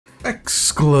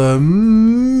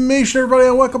Exclamation, everybody,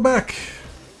 and welcome back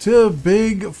to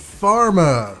Big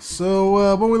Pharma.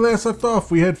 So, when we last left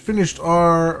off, we had finished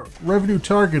our revenue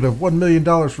target of $1 million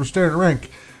for standard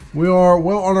rank. We are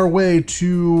well on our way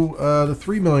to the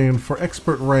 $3 million for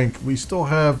expert rank. We still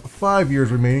have 5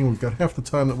 years remaining. We've got half the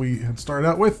time that we had started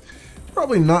out with.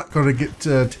 Probably not going to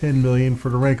get 10 million for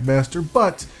the rank master,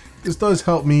 but this does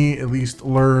help me at least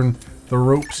learn the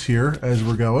ropes here as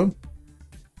we're going.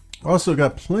 Also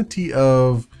got plenty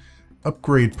of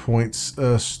upgrade points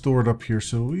stored up here.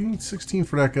 So we need 16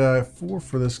 for that guy, 4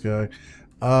 for this guy.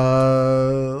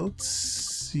 Let's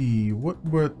see, what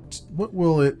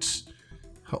will it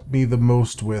help me the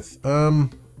most with?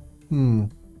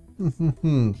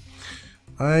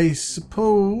 I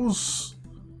suppose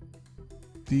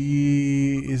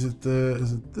is it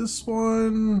this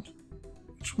one?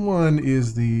 Which one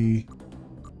is the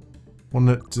one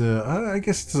that, I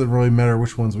guess it doesn't really matter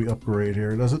which ones we upgrade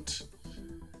here, does it?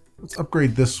 Let's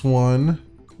upgrade this one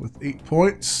with 8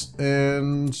 points,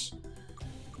 and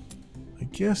I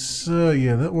guess,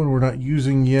 yeah, that one we're not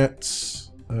using yet.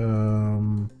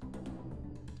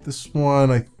 This one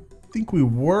I think we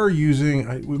were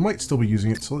using, we might still be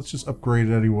using it, so let's just upgrade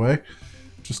it anyway,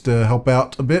 just to help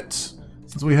out a bit.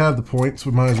 Since we have the points,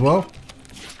 we might as well.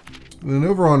 And then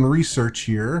over on research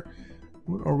here,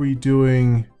 what are we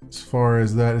doing as far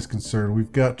as that is concerned?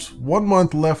 We've got 1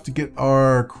 month left to get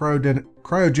our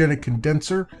cryogenic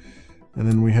condenser, and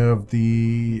then we have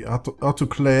the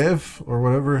autoclave, or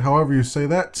whatever, however you say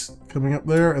that, coming up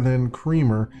there, and then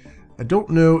creamer. I don't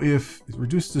know if it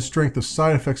reduces the strength of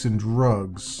side effects in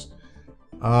drugs.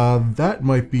 That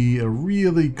might be a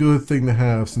really good thing to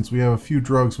have, since we have a few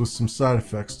drugs with some side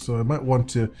effects, so I might want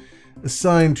to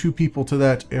assign 2 people to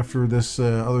that after this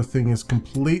other thing is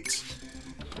complete.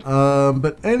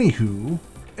 But anywho,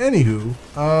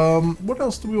 what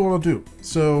else do we want to do?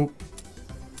 So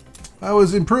I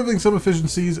was improving some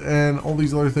efficiencies and all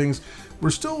these other things. We're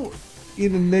still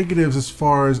in the negatives as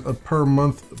far as a per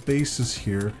month basis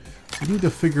here. I need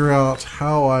to figure out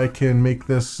how I can make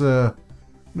this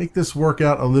work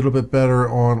out a little bit better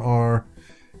on our,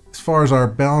 as far as our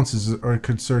balances are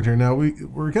concerned here. Now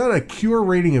we're got a cure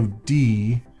rating of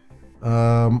D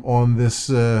on this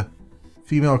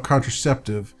female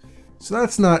contraceptive, so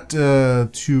that's not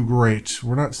too great.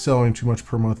 We're not selling too much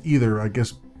per month either, I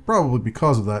guess probably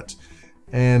because of that.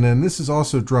 And then this is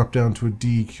also dropped down to a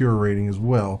D cure rating as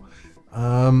well.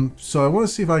 So I want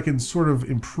to see if I can sort of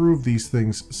improve these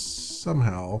things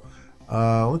somehow.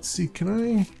 Let's see, can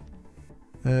I?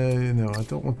 No, I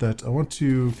don't want that. I want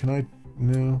to, can I?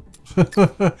 No.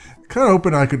 Kind of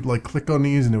hoping I could like click on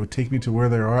these and it would take me to where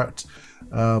they're at.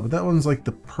 But that one's like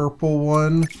the purple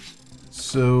one.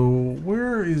 So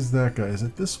where is that guy? Is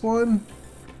it this one?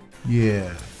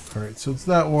 Yeah. Alright, so it's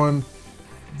that one.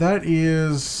 That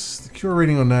is, the cure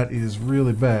rating on that is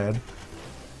really bad.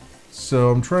 So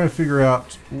I'm trying to figure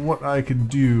out what I can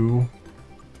do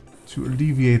to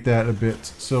alleviate that a bit.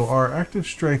 So our active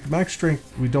strength, max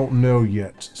strength, we don't know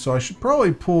yet. So I should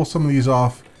probably pull some of these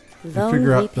off and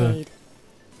figure out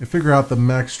the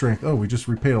max strength. Oh, we just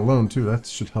repaid a loan too. That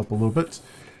should help a little bit.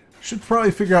 Should probably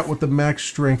figure out what the max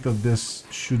strength of this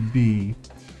should be.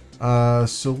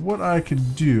 So what I can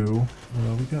do,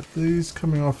 we got these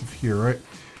coming off of here, right?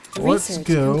 Let's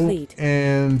go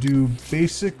and do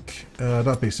basic,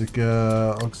 not basic,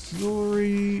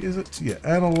 auxiliary, is it? Yeah,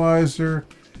 analyzer.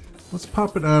 Let's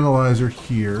pop an analyzer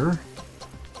here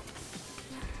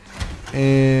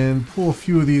and pull a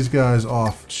few of these guys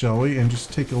off, shall we? And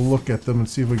just take a look at them and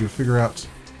see if we can figure out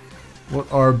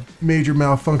what our major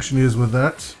malfunction is with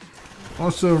that.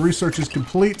 Also, research is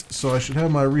complete, so I should have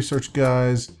my research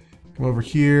guys come over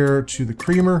here to the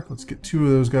creamer. Let's get 2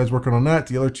 of those guys working on that.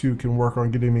 The other 2 can work on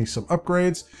getting me some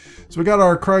upgrades. So we got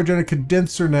our cryogenic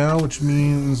condenser now, which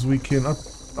means we can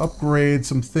upgrade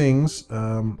some things.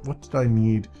 What did I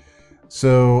need?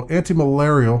 So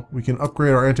anti-malarial, we can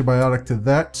upgrade our antibiotic to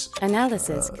that.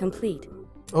 Analysis complete.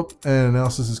 Oh, and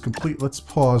analysis is complete. Let's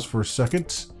pause for a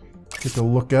second. Take a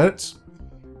look at it.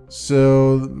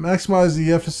 So maximize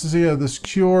the efficacy of this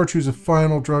cure. Choose a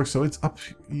final drug. So it's up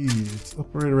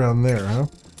right around there, huh?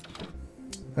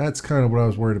 That's kind of what I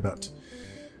was worried about.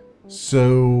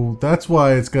 So that's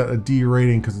why it's got a D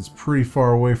rating, because it's pretty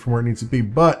far away from where it needs to be.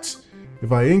 But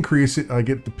if I increase it, I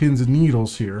get the pins and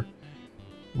needles here,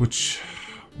 which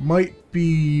might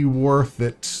be worth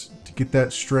it to get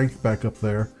that strength back up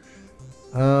there.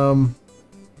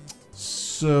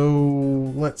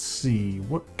 So let's see,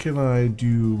 what can I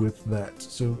do with that?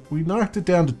 So we knocked it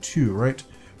down to 2, right?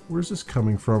 Where's this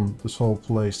coming from, this whole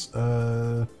place?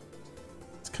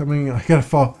 It's coming, I gotta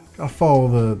I'll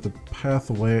follow the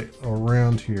pathway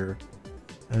around here.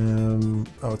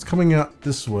 Oh, it's coming out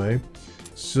this way.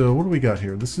 So what do we got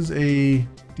here? This is a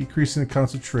decrease in the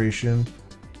concentration.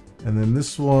 And then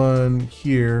this one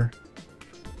here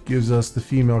gives us the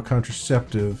female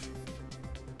contraceptive.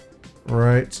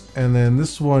 Right? And then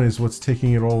this one is what's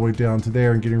taking it all the way down to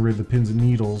there and getting rid of the pins and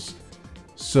needles.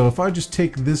 So if I just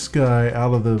take this guy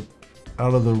out of the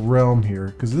realm here,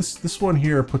 because this one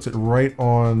here puts it right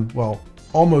on, well,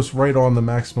 almost right on the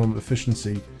maximum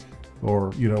efficiency,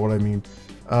 or you know what I mean.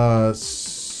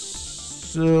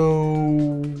 So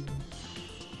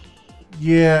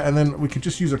yeah, and then we could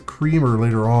just use a creamer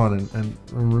later on and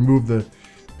remove the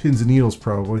pins and needles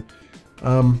probably.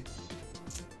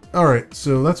 Alright,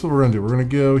 so that's what we're gonna do. We're gonna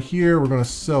go here, we're gonna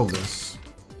sell this,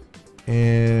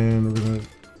 and we're gonna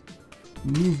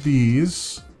move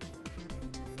these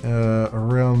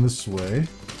around this way.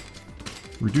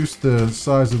 Reduce the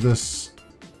size of this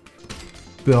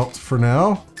belt for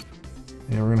now.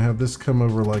 And we're going to have this come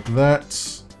over like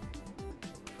that.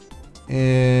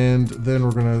 And then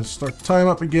we're going to start the time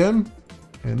up again.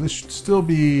 And this should still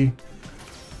be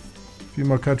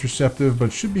female contraceptive, but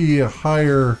it should be a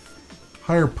higher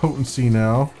potency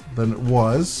now than it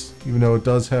was, even though it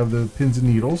does have the pins and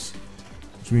needles.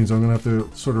 Which means I'm going to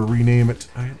have to sort of rename it.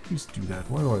 I always do that.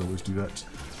 Why do I always do that?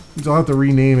 Means I'll have to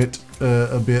rename it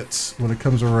a bit when it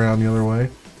comes around the other way.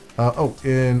 Oh,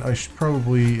 and I should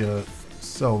probably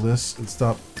sell this and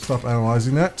stop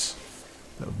analyzing that.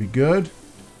 That would be good.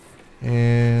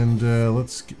 And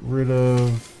let's get rid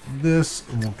of this,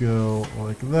 and we'll go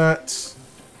like that. So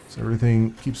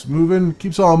everything keeps moving,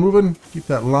 keeps all moving. Keep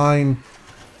that line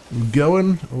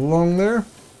going along there.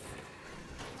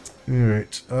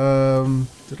 Alright,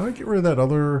 did I get rid of that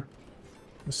other...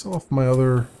 I sell off my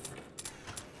other...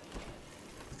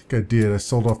 I think I did. I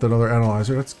sold off that other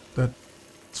analyzer. That's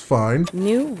fine.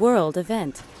 New world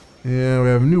event. Yeah, we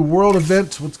have a new world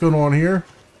event. What's going on here?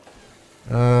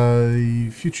 The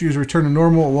future use return to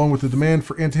normal along with the demand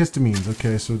for antihistamines.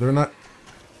 Okay, so they're not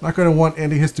going to want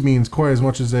antihistamines quite as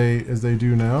much as they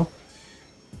do now.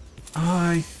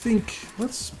 I think,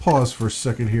 let's pause for a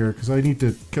second here because I need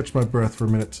to catch my breath for a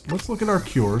minute. Let's look at our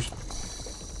cures.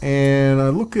 And I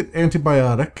look at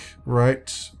antibiotic,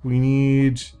 right? I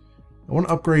want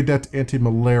to upgrade that to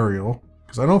anti-malarial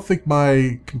because I don't think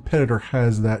my competitor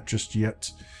has that just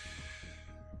yet.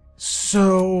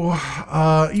 So,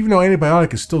 even though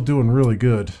antibiotic is still doing really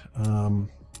good.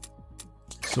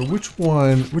 So which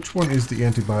one is the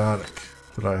antibiotic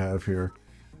that I have here?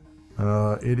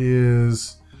 It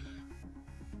is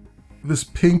this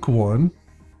pink one.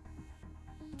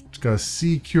 It's got a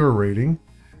C cure rating.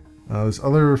 This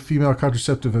other female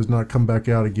contraceptive has not come back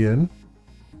out again.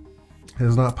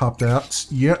 Has not popped out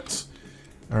yet.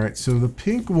 Alright, so the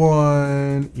pink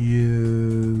one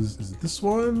is it this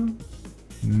one?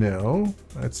 No,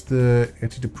 that's the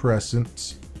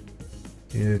antidepressant.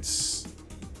 It's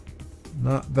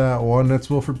not that one. That's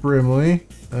Wilfred Brimley.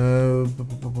 I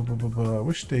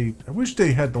wish they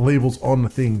had the labels on the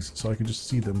things so I could just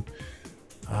see them.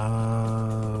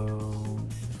 I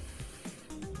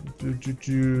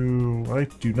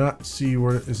do not see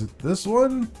where. Is it this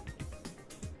one?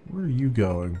 Where are you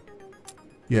going?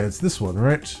 Yeah, it's this one,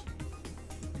 right?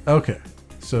 Okay,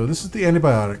 so this is the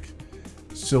antibiotic.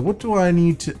 So what do I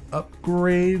need to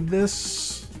upgrade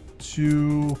this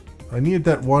to? I need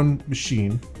that one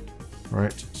machine,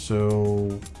 right?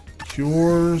 So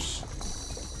cures,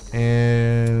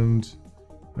 and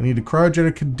I need a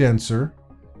cryogenic condenser,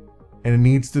 and it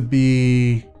needs to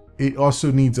be. It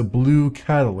also needs a blue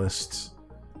catalyst.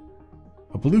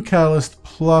 A blue catalyst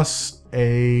plus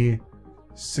a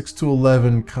 6 to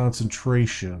 11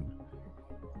 concentration.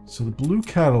 So the blue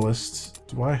catalyst.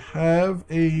 Do I have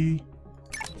a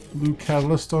blue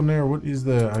catalyst on there? What is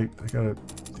the? I gotta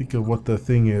think of what the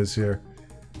thing is here.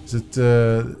 Is it?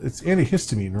 It's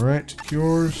antihistamine, right?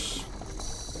 Cures.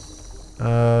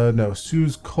 No,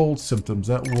 soothes cold symptoms.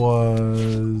 That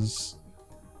was.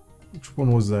 Which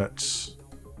one was that?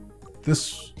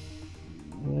 This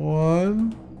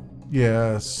one?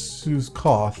 Yeah, soothes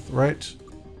cough, right?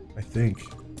 I think.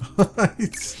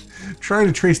 It's, trying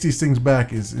to trace these things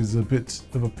back is a bit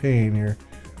of a pain here.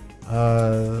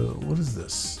 What is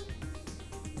this?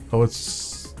 Oh,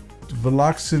 it's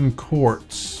Veloxin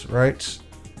quartz, right?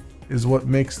 Is what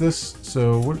makes this.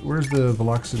 So where's the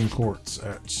Veloxin quartz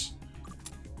at?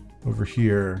 Over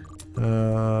here.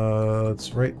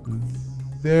 It's right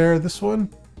there. This one?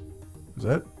 Is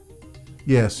that?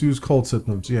 Yeah, soothes cold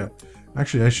symptoms. Yeah.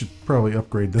 Actually, I should probably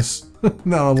upgrade this.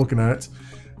 Now I'm looking at it.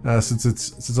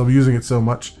 Since I'm using it so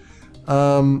much.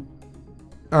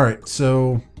 Alright,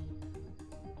 so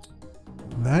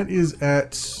that is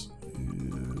at...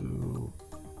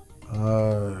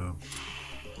 hang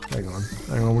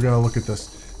on, we gotta look at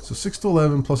this. So 6 to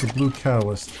 11 plus a blue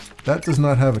catalyst. That does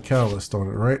not have a catalyst on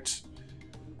it, right?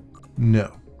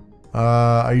 No.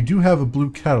 I do have a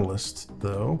blue catalyst,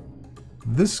 though.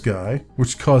 This guy,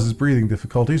 which causes breathing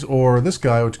difficulties, or this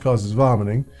guy, which causes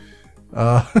vomiting.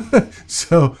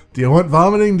 So, do you want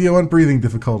vomiting? Do you want breathing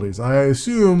difficulties? I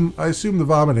assume the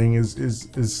vomiting is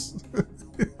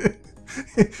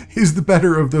is the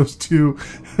better of those two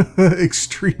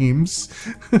extremes.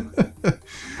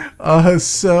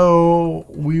 So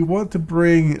we want to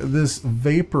bring this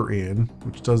vapor in,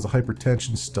 which does the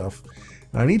hypertension stuff.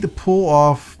 And I need to pull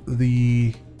off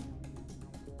the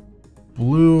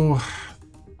blue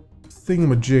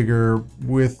thingamajigger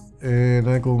with an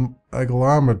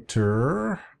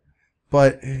agglometer,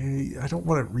 but I don't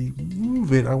want to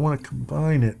remove it. I want to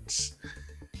combine it.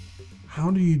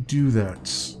 How do you do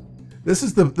that? This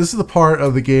is the part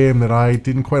of the game that I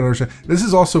didn't quite understand. This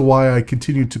is also why I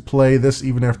continued to play this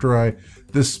even after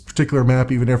this particular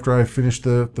map, even after I finished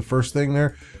the first thing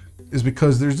there, is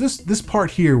because there's this part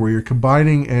here where you're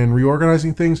combining and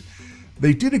reorganizing things.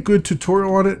 They did a good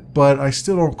tutorial on it, but I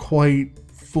still don't quite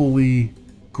fully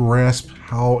grasp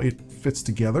how it fits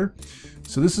together.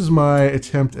 So this is my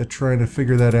attempt at trying to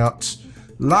figure that out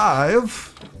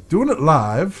live, doing it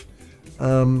live.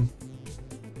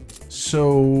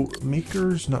 So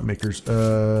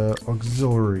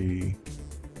auxiliary,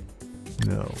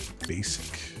 no,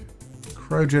 basic,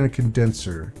 cryogenic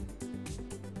condenser.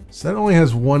 So that only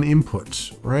has one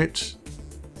input, right?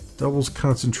 Doubles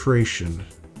concentration.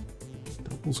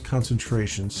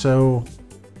 So,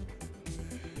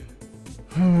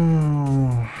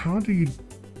 how do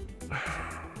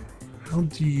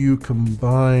you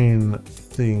combine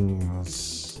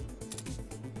things?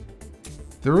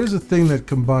 There is a thing that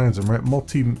combines them, right?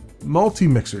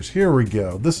 Multimixers. Here we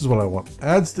go. This is what I want.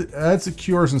 Adds the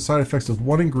cures and side effects of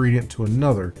one ingredient to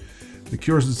another. The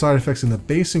cures and side effects in the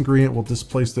base ingredient will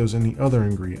displace those in the other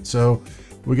ingredient. So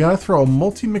we gotta throw a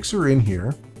multimixer in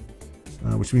here,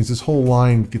 which means this whole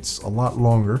line gets a lot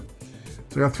longer.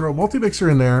 So we gotta throw a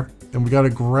multimixer in there, and we gotta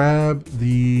grab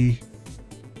the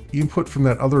input from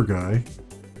that other guy,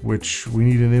 which we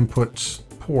need an input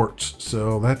port,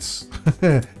 so that's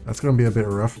that's gonna be a bit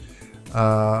rough,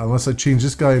 unless I change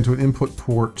this guy into an input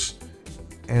port,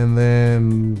 and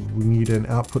then we need an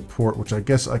output port, which I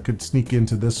guess I could sneak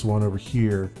into this one over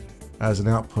here as an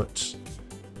output,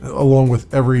 along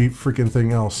with every freaking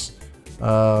thing else,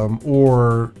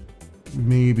 or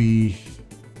maybe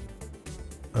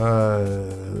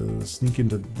sneak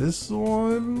into this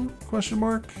one, question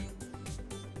mark?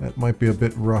 That might be a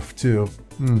bit rough too.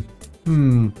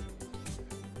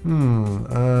 Where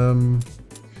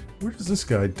does this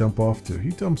guy dump off to? He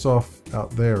dumps off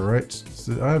out there, right?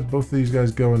 So I have both of these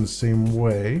guys going the same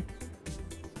way.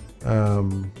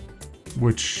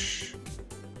 Which,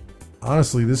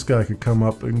 honestly, this guy could come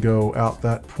up and go out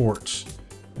that port.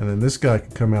 And then this guy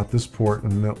could come out this port,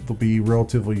 and they'll be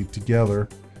relatively together.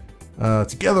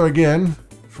 Together again,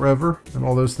 forever, and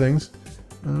all those things.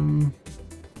 A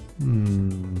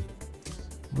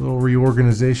little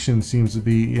reorganization seems to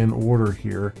be in order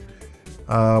here.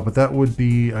 But that would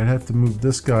be, I'd have to move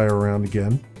this guy around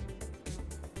again.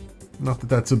 Not that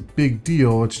that's a big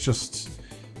deal, it's just,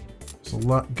 there's a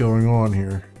lot going on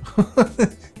here.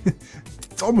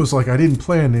 It's almost like I didn't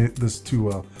plan this too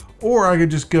well. Or I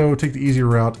could just go take the easier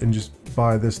route and just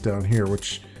buy this down here,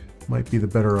 which might be the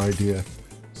better idea.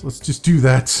 So let's just do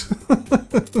that.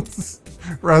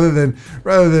 rather than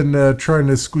trying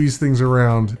to squeeze things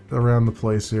around the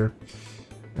place here.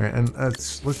 All right, and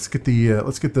let's get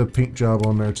the paint job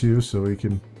on there too, so we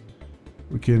can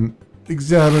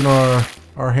examine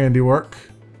our handiwork,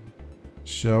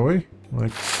 shall we?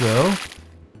 Like so.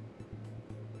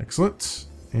 Excellent.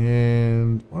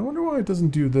 And I wonder why it doesn't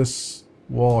do this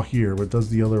wall here, but it does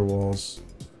the other walls.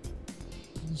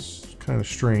 It's kind of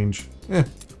strange.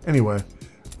 Anyway.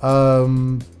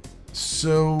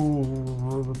 So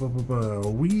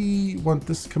we want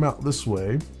this to come out this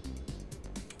way,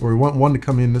 or we want one to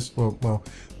come in this. Well,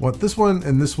 want this one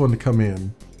and this one to come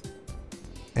in,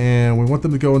 and we want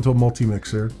them to go into a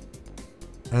multi-mixer,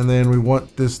 and then we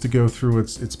want this to go through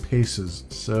its paces.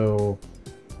 So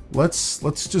let's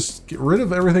just get rid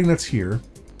of everything that's here,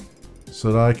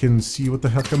 so that I can see what the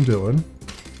heck I'm doing.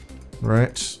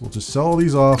 Right? We'll just sell all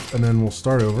these off, and then we'll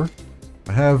start over.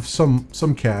 I have some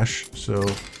cash, so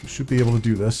we should be able to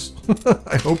do this.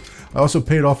 I hope. I also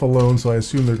paid off a loan, so I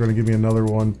assume they're going to give me another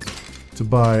one to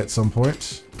buy at some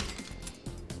point.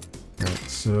 Alright,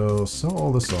 so sell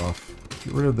all this off.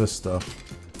 Get rid of this stuff.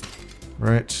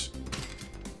 Right.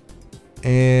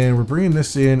 And we're bringing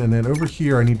this in, and then over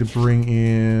here I need to bring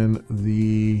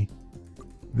in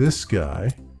this guy,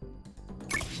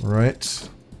 right?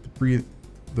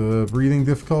 The breathing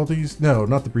difficulties? No,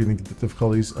 not the breathing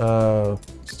difficulties.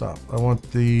 Stop. I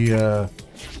want the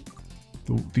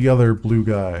other blue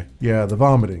guy. Yeah, the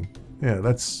vomiting. Yeah,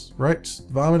 that's right.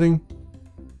 Vomiting.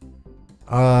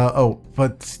 Oh,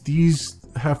 but these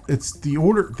have, it's the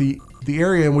order, the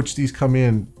area in which these come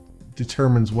in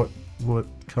determines what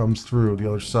comes through the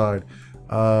other side.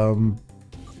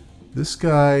 This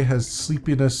guy has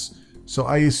sleepiness, so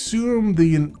I assume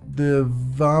the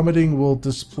vomiting will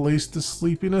displace the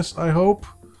sleepiness, I hope.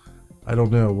 I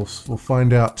don't know, we'll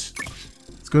find out.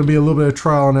 It's going to be a little bit of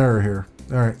trial and error here.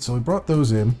 Alright, so we brought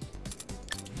those in.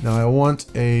 Now I want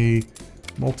a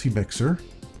multi-mixer.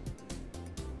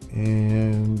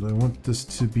 And I want this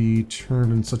to be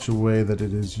turned in such a way that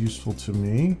it is useful to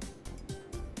me.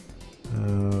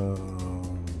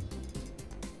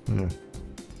 Yeah.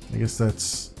 I guess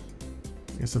that's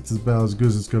about as good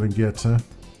as it's gonna get, huh?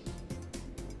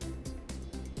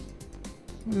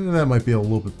 That might be a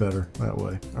little bit better that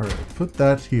way. Alright, put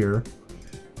that here.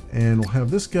 And we'll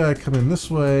have this guy come in this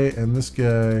way, and this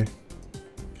guy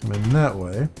come in that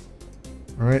way.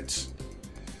 Alright.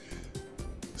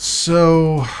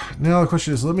 So now the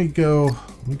question is, let me go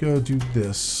do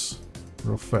this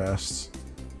real fast.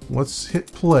 Let's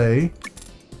hit play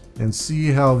and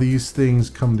see how these things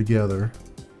come together,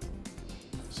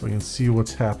 so I can see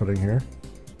what's happening here.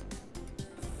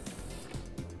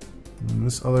 And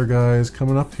this other guy is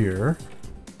coming up here.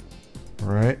 All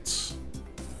right.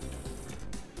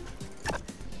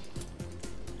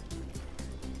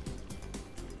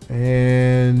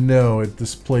 And no, it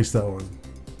displaced that one.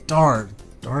 Darn.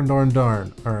 Darn, darn,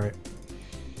 darn. Alright.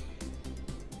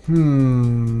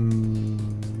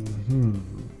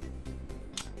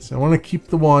 So I want to keep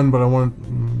the one, but I want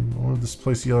to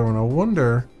displace the other one. I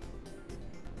wonder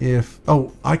if...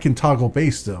 Oh, I can toggle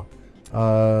base, though.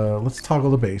 Let's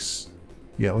toggle the base.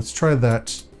 Yeah, let's try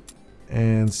that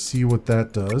and see what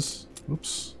that does.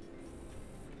 Oops.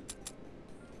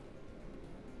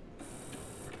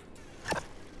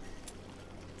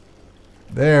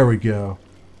 There we go.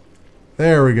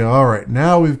 There we go. Alright,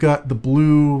 now we've got the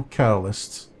blue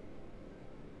catalyst.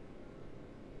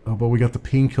 Oh, but we got the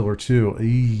painkiller too.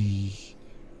 Eee,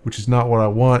 which is not what I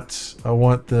want. I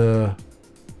want the...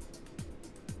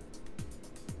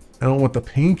 I don't want the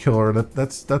painkiller.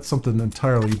 That's something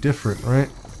entirely different, right?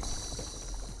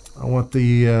 I want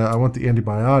the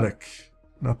antibiotic,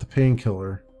 not the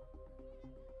painkiller.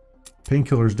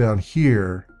 Painkiller's down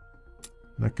here.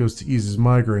 That goes to ease his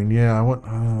migraine. Yeah, I want...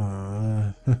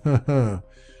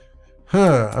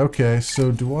 okay,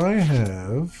 so do I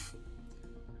have...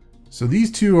 So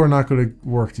these two are not going to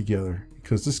work together,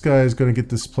 because this guy is going to get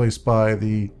displaced by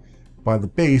the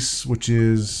base, which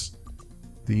is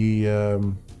the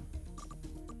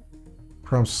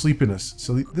problem sleepiness.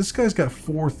 So this guy's got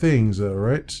 4 things, though,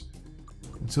 right?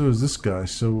 And so does this guy.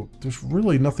 So there's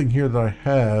really nothing here that I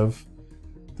have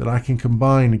that I can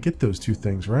combine to get those 2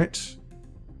 things, right?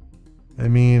 I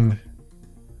mean,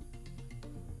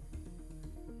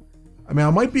 I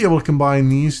might be able to combine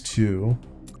these 2,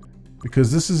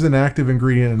 because this is an active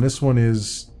ingredient and this one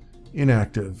is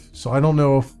inactive. So I don't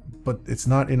know if, but it's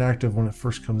not inactive when it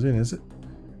first comes in, is it?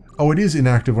 Oh, it is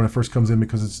inactive when it first comes in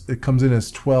because it comes in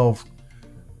as 12.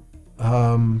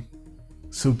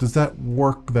 So does that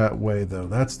work that way though?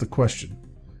 That's the question.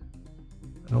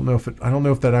 I don't know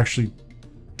if that actually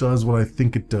does what I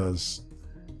think it does.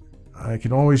 I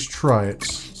can always try it.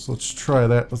 So let's try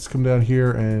that. Let's come down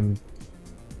here and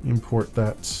import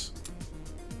that.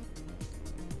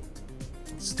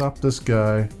 Let's stop this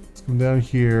guy. Let's come down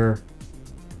here.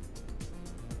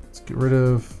 Let's get rid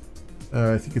of...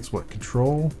 I think it's what?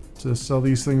 Control to sell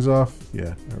these things off?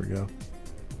 Yeah, there we go.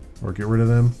 Or get rid of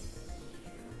them.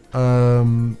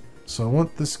 So I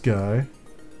want this guy.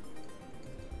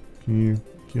 Can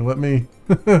you let me...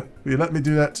 Will you let me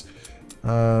do that?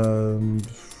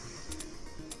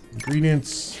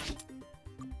 Ingredients,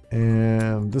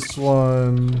 and this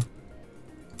one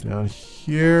down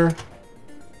here.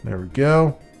 There we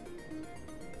go.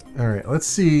 All right, let's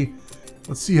see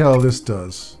how this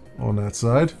does on that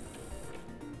side.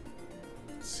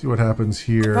 Let's see what happens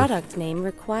here. Product name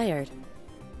required.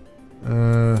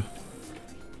 So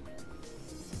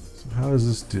how does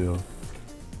this do?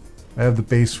 I have the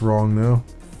base wrong though.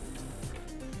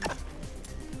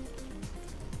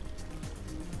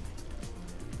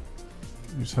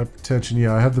 Use hypertension.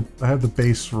 Yeah, I have the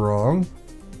base wrong.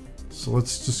 So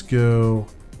let's just go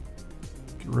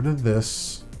get rid of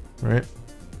this, right?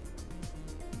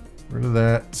 Rid of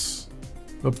that.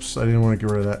 Oops, I didn't want to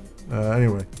get rid of that.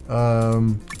 Anyway,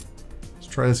 let's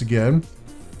try this again.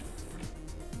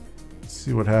 Let's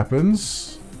see what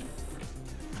happens.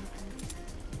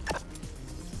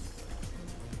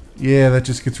 Yeah, that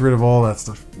just gets rid of all that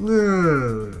stuff.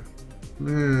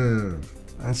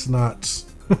 That's not...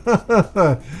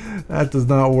 that does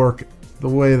not work the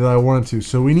way that I want it to.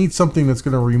 So we need something that's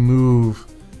going to remove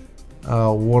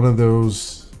one of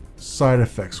those side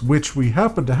effects, which we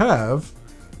happen to have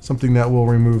something that will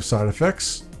remove side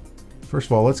effects. First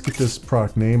of all, let's get this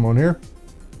product name on here.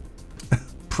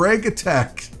 Preg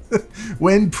attack.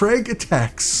 When Preg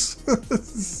attacks.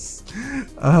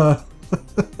 All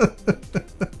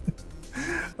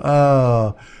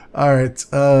right.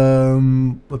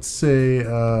 Let's say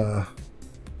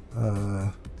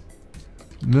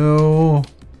no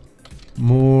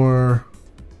more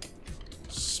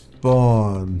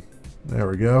spawn. There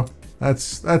we go.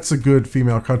 That's a good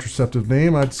female contraceptive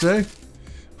name, I'd say.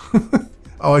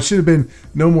 Oh, it should have been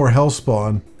no more hell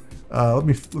spawn. Let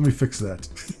me fix that.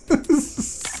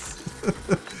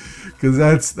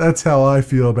 Because that's how I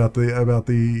feel about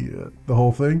the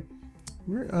whole thing.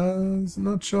 Where does it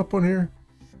not show up on here?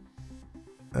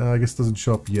 I guess it doesn't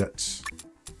show up yet.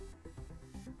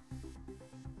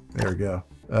 There we go.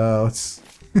 Let's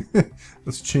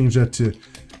let's change that to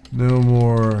no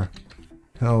more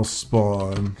hell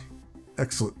spawn.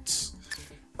 Excellent.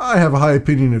 I have a high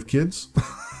opinion of kids.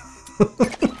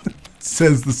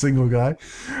 Says the single guy.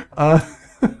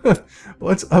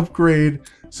 Let's upgrade.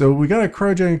 So we got a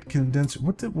cryogenic condenser.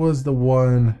 What was the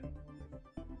one?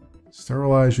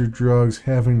 Sterilize your drugs,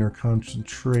 having their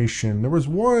concentration. There was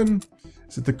one.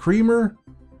 Is it the creamer?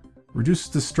 Reduces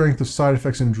the strength of side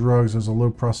effects in drugs as a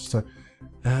low process time.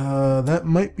 That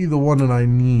might be the one that I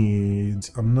need.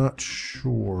 I'm not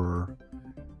sure.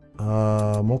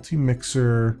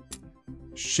 Multimixer.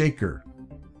 Shaker.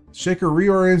 Shaker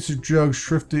reorients your drugs,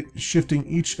 shifting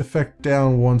each effect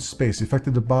down one space. The effect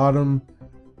at the bottom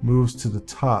moves to the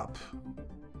top.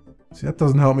 See, that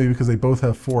doesn't help me because they both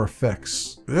have 4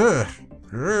 effects. Ugh.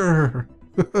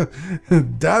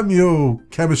 Damn you,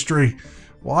 chemistry.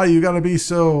 Why you gotta be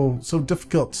so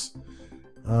difficult?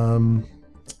 I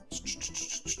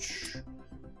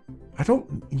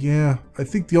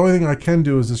think the only thing I can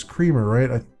do is this creamer,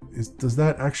 right? Does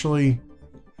that actually...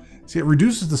 See, it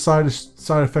reduces the side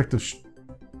effect of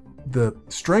the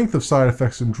strength of side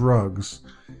effects in drugs,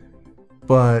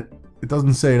 but it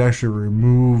doesn't say it actually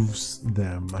removes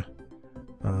them,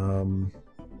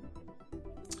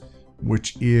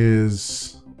 which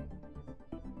is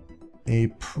a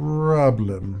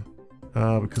problem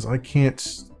because I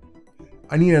can't.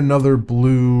 I need another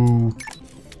blue.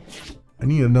 I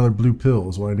need another blue pill.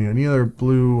 Is what I need. I need another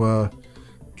blue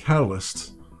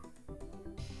catalyst.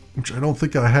 Which I don't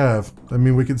think I have. I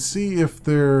mean, we can see if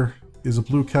there is a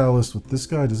blue catalyst with this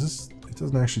guy. Does this... It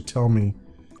doesn't actually tell me.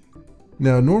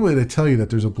 Now, normally they tell you that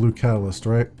there's a blue catalyst,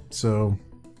 right? So,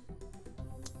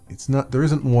 it's not... There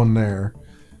isn't one there.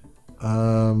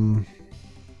 I'm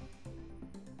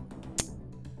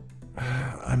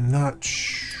not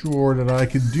sure that I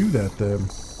could do that, then.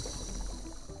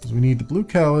 Because we need the blue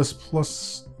catalyst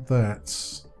plus that.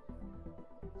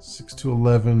 6 to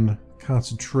 11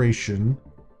 concentration.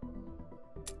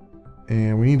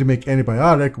 And we need to make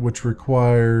antibiotic, which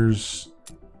requires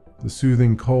the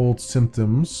soothing cold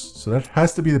symptoms. So that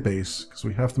has to be the base, because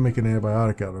we have to make an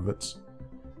antibiotic out of it.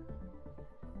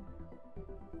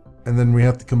 And then we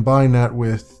have to combine that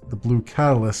with the blue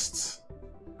catalyst,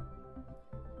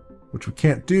 which we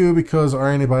can't do because our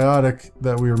antibiotic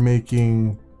that we are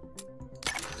making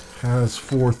has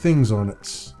 4 things on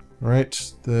it. Right?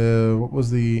 What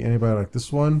was the antibiotic?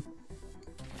 This one?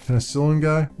 Penicillin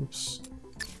guy? Oops.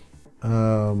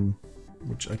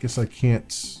 Which I guess I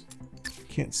can't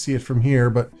see it from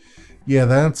here, but yeah,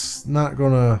 that's not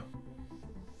gonna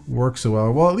work so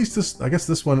well. Well, at least this, I guess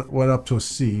this one went up to a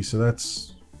C, so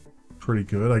that's pretty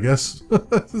good, I guess.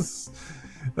 Since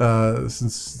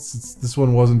this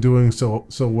one wasn't doing so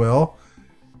well.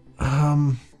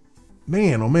 Man,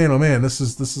 oh man, oh man, this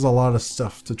is a lot of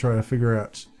stuff to try to figure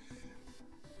out.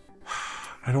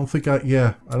 I don't think I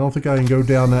can go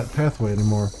down that pathway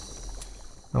anymore.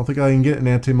 I don't think I can get an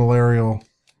anti-malarial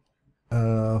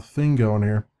thing going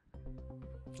here.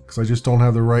 Because I just don't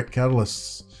have the right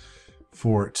catalysts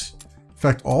for it. In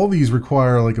fact, all these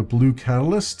require like a blue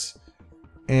catalyst.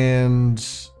 And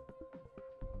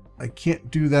I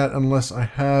can't do that unless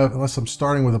I'm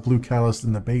starting with a blue catalyst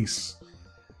in the base.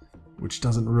 Which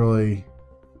doesn't really...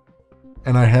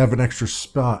 And I have an extra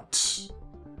spot.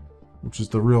 Which is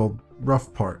the real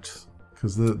rough part.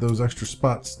 Because those extra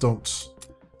spots don't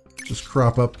just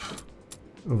crop up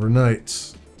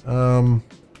overnight.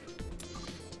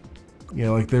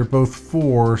 Yeah, like they're both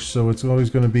 4, so it's always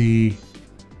going to be...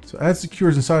 So adds the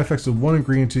cures and side effects of one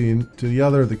ingredient to the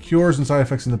other. The cures and side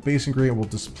effects in the base ingredient will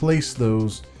displace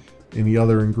those in the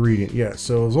other ingredient. Yeah,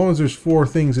 so as long as there's 4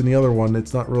 things in the other one,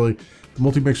 it's not really... The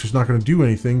multi-mixer's not going to do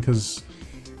anything because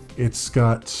it's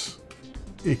got...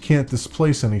 It can't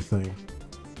displace anything.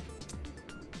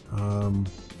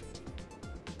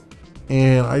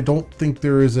 And I don't think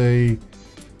there is a...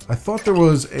 I thought there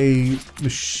was a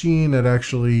machine that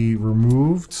actually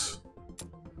removed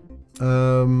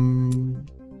negative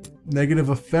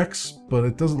effects, but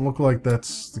it doesn't look like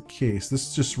that's the case.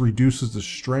 This just reduces the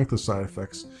strength of side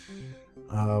effects,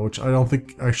 which I don't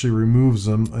think actually removes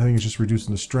them. I think it's just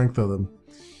reducing the strength of them.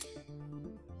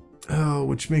 Oh,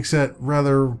 which makes that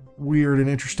rather weird and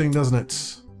interesting, doesn't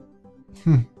it?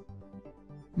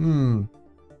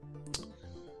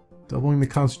 Doubling the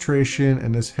concentration,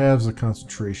 and this halves the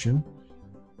concentration.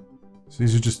 So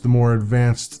these are just the more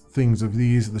advanced things of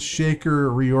these. The shaker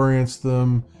reorients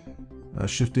them,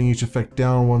 shifting each effect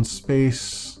down 1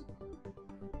 space,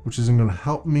 which isn't going to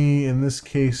help me in this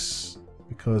case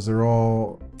because they're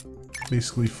all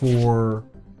basically 4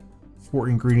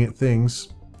 ingredient things.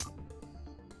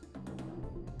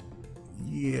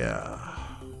 Yeah.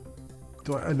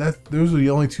 Those are the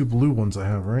only 2 blue ones I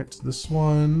have, right? This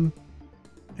one,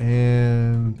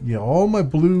 and yeah, all my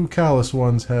blue callus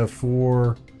ones have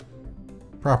 4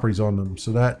 properties on them,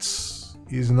 so that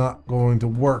is not going to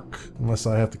work unless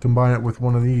I have to combine it with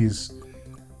one of these.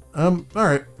 All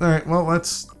right. Well,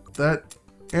 that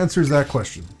answers that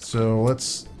question. So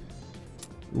let's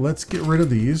get rid of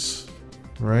these,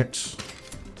 right?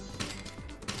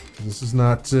 This is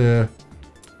not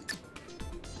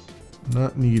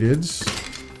needed.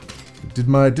 Did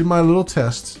my little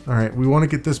test. All right, we want to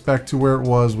get this back to where it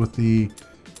was with the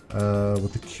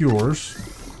cures.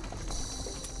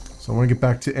 So I want to get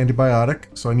back to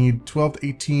antibiotic. So I need 12 to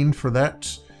 18 for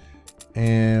that.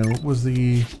 And what was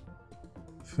the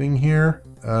thing here?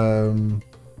 Oh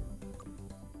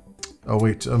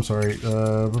wait, I'm sorry.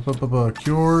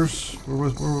 Cures.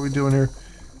 What were we doing here?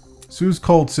 Soothes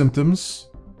cold symptoms.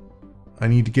 I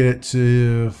need to get it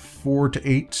to 4 to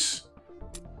 8.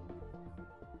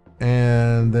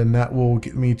 And then that will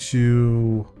get me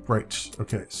to... Right.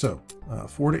 Okay, so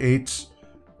 4 to 8.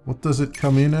 What does it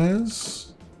come in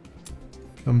as?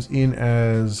 Comes in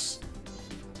as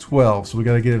 12. So we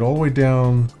got to get it all the way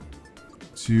down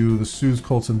to the soothes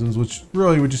cold symptoms, which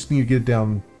really we just need to get it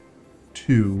down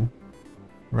 2.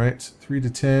 Right? 3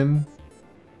 to 10.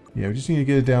 Yeah, we just need to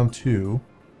get it down 2.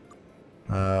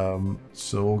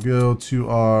 So we'll go to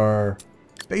our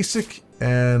basic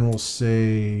and we'll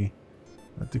say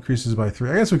that decreases by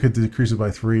 3. I guess we could decrease it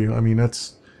by 3. I mean,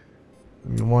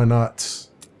 why not?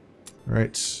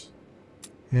 Right.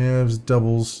 Halves,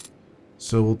 doubles.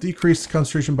 So we'll decrease the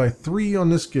concentration by 3 on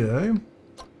this guy.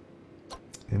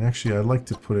 And actually, I'd like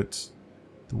to put it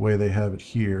the way they have it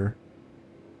here.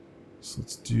 So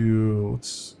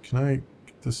can I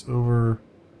get this over?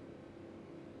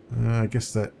 I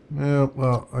guess that,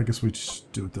 well, I guess we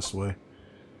just do it this way.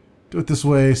 Do it this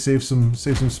way, save some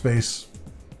space,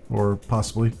 or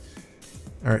possibly.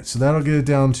 All right, so that'll get it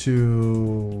down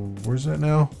to, where's that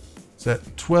now? It's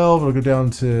at 12, it'll go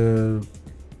down to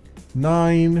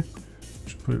 9.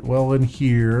 Just put it well in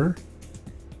here.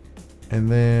 And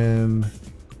then,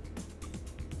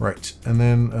 right, and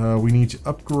then we need to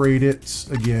upgrade it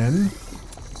again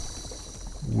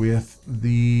with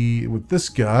this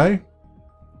guy.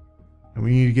 And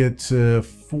we need to get to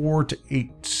 4 to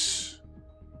 8.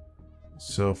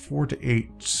 So 4 to 8.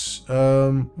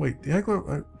 Wait,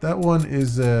 that one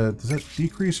is, does that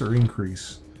decrease or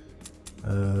increase?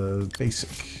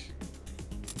 Basic.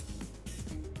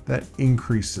 That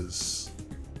increases.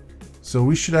 So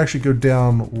we should actually go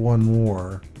down 1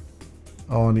 more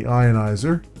on the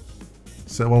ionizer.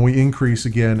 So when we increase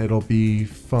again, it'll be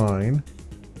fine.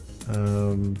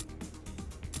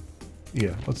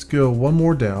 Yeah, let's go 1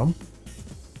 more down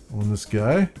on this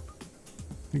guy. I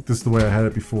think this is the way I had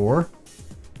it before.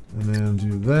 And then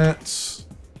do that.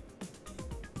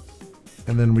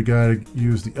 And then we gotta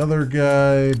use the other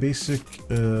guy, basic,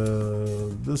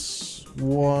 this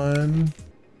one.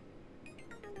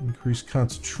 Increase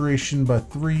concentration by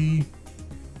 3.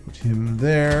 Put him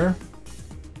there.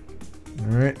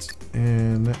 Alright,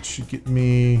 and that should get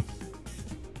me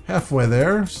halfway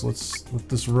there. So let's let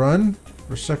this run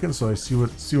for a second so I see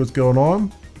what's going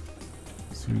on.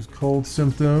 Soothes cold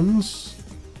symptoms.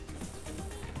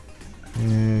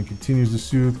 And continues to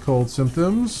soothe cold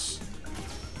symptoms.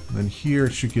 And then here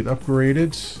it should get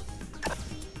upgraded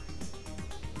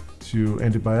to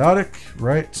antibiotic,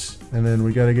 right? And then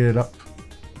we got to get it up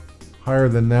higher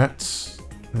than that.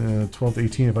 12 to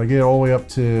 18. If I get all the way up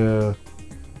to,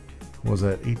 what was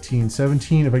that, 18,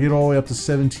 17? If I get all the way up to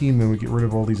 17, then we get rid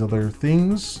of all these other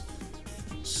things.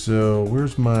 So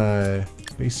where's my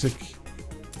basic?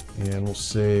 And we'll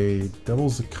say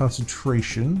doubles the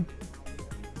concentration.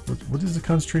 What is the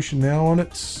concentration now on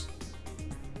it?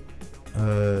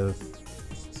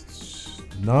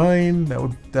 9. That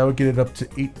would get it up to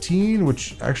 18,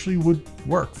 which actually would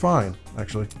work fine.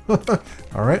 Actually,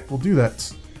 all right, we'll do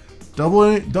that. Double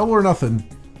or nothing.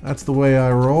 That's the way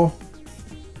I roll.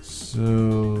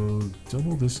 So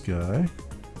double this guy.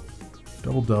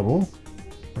 Double.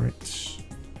 All right.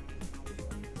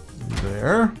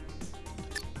 There.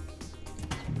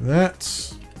 Do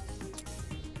that.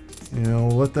 And I'll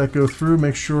let that go through.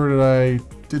 Make sure that I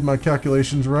did my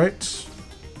calculations right.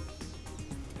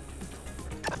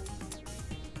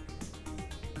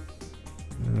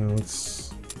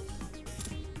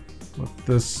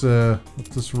 Let's let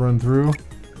this run through.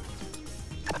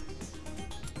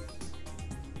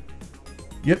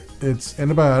 Yep, it's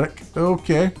antibiotic.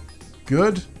 Okay,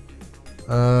 good.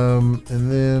 And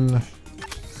then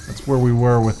that's where we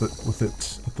were with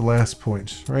it at the last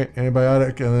point, right?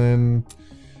 Antibiotic, and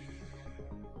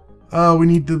then we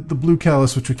need the blue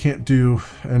callus, which we can't do,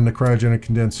 and the cryogenic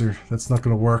condenser. That's not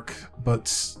going to work,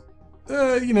 but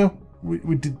you know,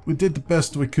 we did the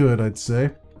best we could, I'd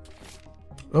say.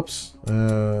 Oops.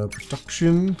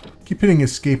 Production. Keep hitting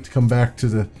escape to come back to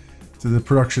the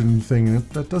production thing.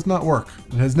 That does not work.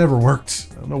 It has never worked.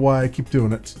 I don't know why I keep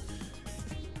doing it.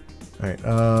 Alright,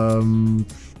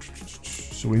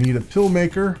 so we need a pill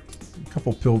maker, a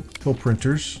couple pill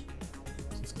printers.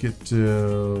 Let's get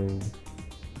kabang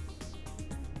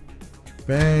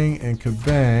and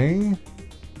kabang.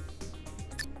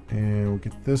 And we'll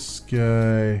get this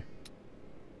guy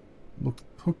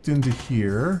hooked into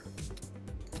here.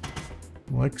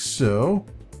 Like so.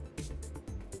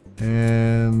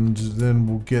 And then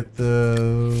we'll get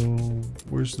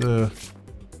where's the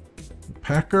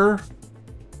packer?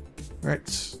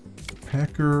 Right,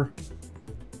 packer.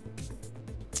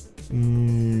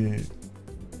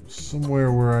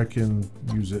 Somewhere where I can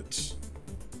use it,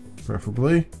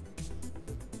 preferably.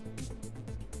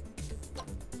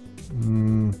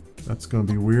 That's gonna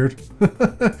be weird.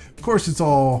 Of course, it's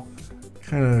all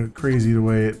kind of crazy the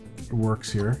way it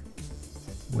works here,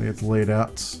 the way it's laid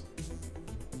out.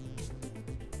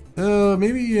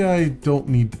 Maybe I don't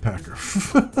need the packer.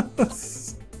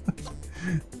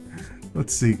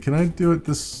 Let's see. Can I do it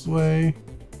this way?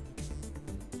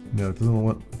 No, it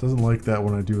doesn't like that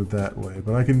when I do it that way.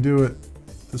 But I can do it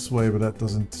this way. But that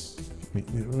doesn't.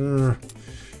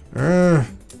 All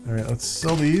right, let's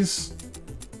sell these.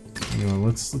 You know,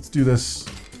 let's do this.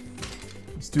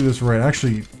 Let's do this right.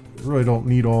 Actually, I really don't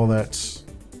need all that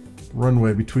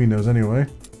runway between those anyway.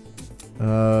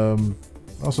 I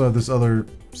also have this other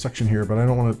section here, but I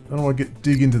don't want to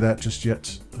dig into that just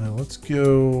yet. Let's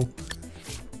go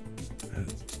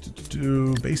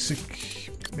do basic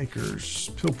makers,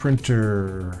 pill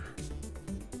printer.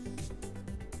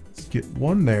 Let's get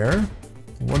one there,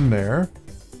 one there.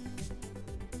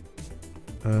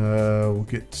 We'll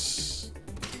get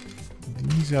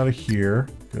these out of here.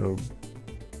 Go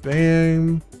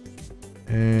bam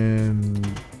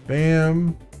and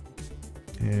bam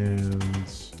and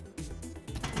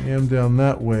bam down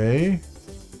that way.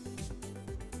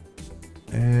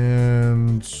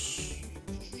 And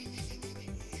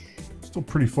still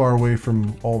pretty far away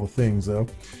from all the things though.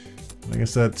 I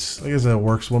guess that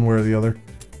works one way or the other.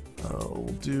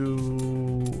 We'll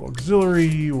do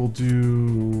auxiliary, we'll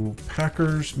do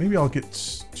packers. Maybe I'll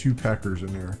get 2 packers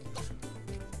in there.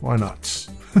 Why not?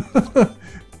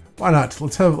 Why not?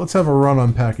 Let's have a run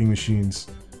on packing machines.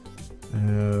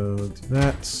 Do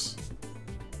that.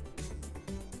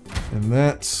 And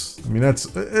that. I mean,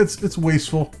 it's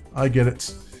wasteful. I get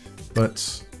it,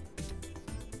 but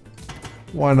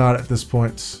why not at this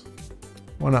point?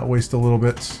 Why not waste a little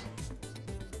bit?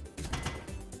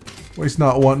 Waste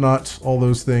not, want not, all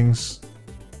those things.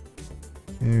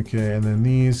 Okay, and then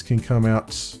these can come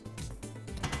out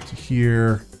to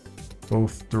here,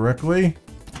 both directly.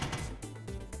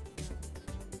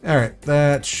 Alright,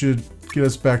 that should get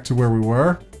us back to where we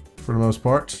were, for the most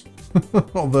part.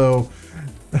 Although,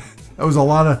 that was a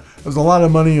lot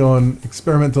of money on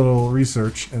experimental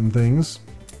research and things.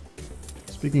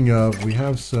 Speaking of, we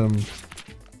have some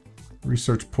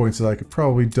research points that I could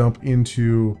probably dump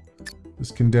into this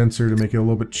condenser to make it a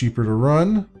little bit cheaper to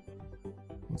run.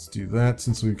 Let's do that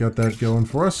since we've got that going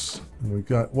for us. And we've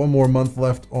got one more month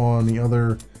left on the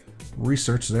other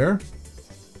research there.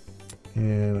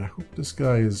 And I hope this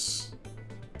guy is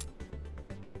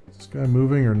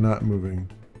moving or not moving?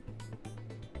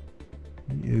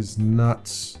 He is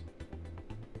not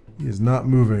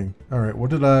moving. Alright, what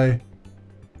did I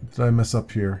mess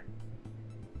up here?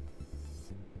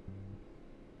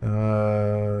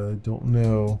 Don't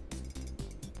know.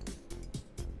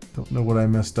 Don't know what I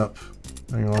messed up.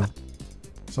 Hang on.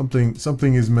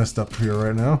 Something is messed up here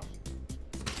right now.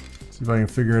 See if I can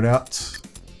figure it out.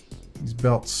 These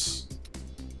belts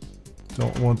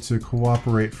don't want to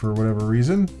cooperate for whatever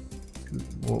reason.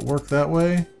 Will it work that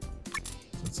way?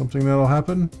 Is that something that'll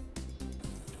happen?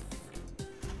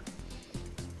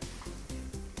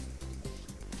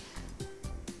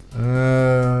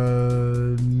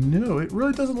 No, it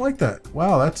really doesn't like that.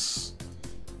 Wow,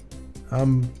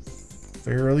 I'm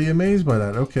fairly amazed by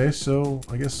that. Okay, so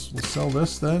I guess we'll sell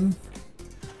this then.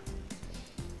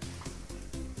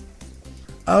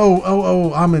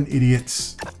 Oh, I'm an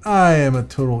idiot. I am a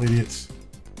total idiot.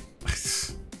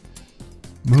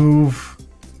 Move.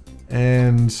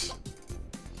 And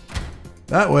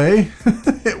that way,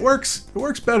 it works. It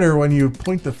works better when you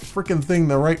point the frickin' thing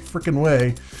the right frickin'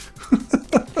 way.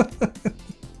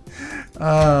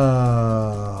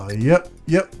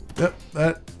 Yep.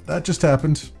 That just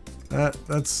happened.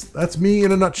 That's me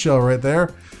in a nutshell right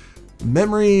there.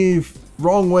 Memory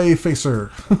wrong way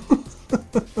facer.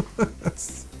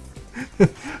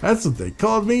 That's what they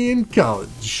called me in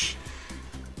college.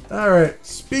 Alright,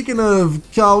 speaking of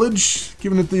college,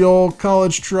 giving it the old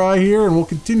college try here, and we'll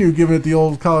continue giving it the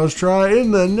old college try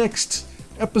in the next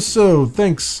episode.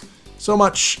 Thanks so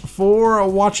much for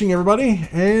watching, everybody,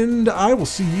 and I will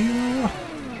see you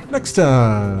next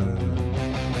time.